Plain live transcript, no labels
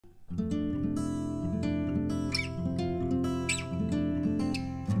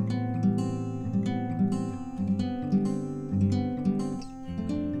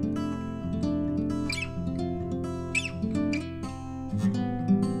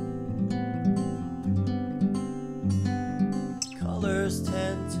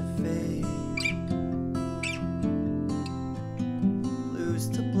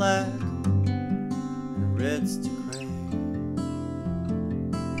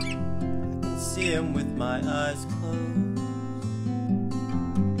see him with my eyes closed,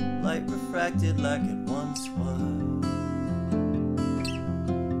 light refracted like it once was,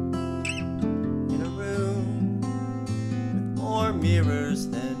 in a room with more mirrors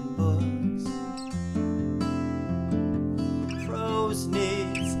than books. Prose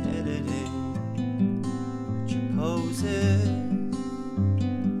needs editing, but your poses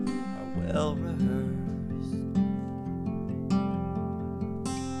are well rehearsed.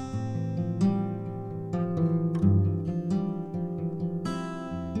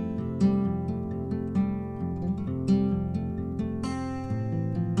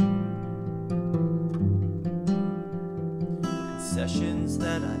 Concessions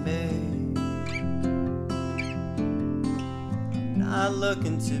that I made, I'm not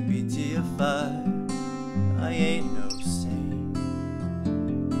looking to be deified, I ain't no saint.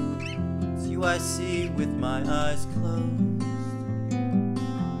 It's you I see with my eyes closed,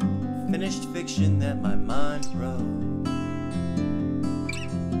 finished fiction that my mind wrote,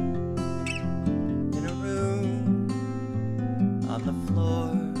 in a room, on the floor,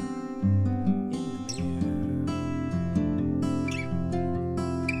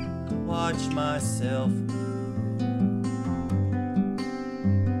 watch myself move,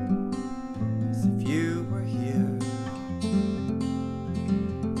 as if you were here.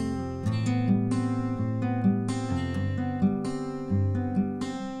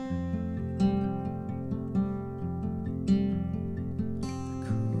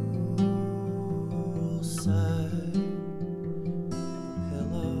 The cool side of a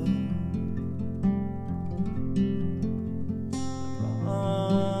pillow, the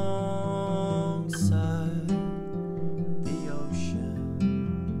wrong side of the ocean.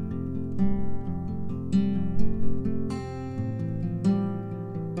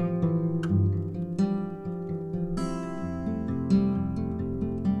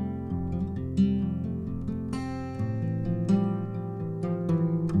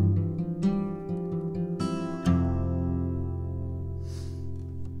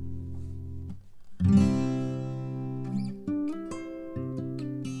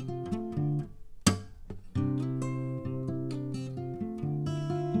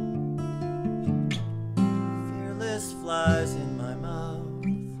 Flies in my mouth,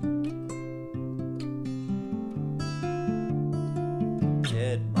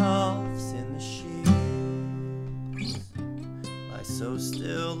 dead moths in the sheets, lie so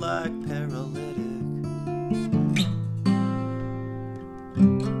still like paralytic.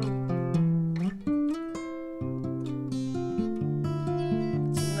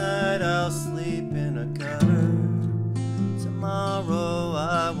 Tonight I'll sleep in a gutter, tomorrow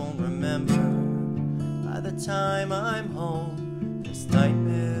I won't remember. By the time I'm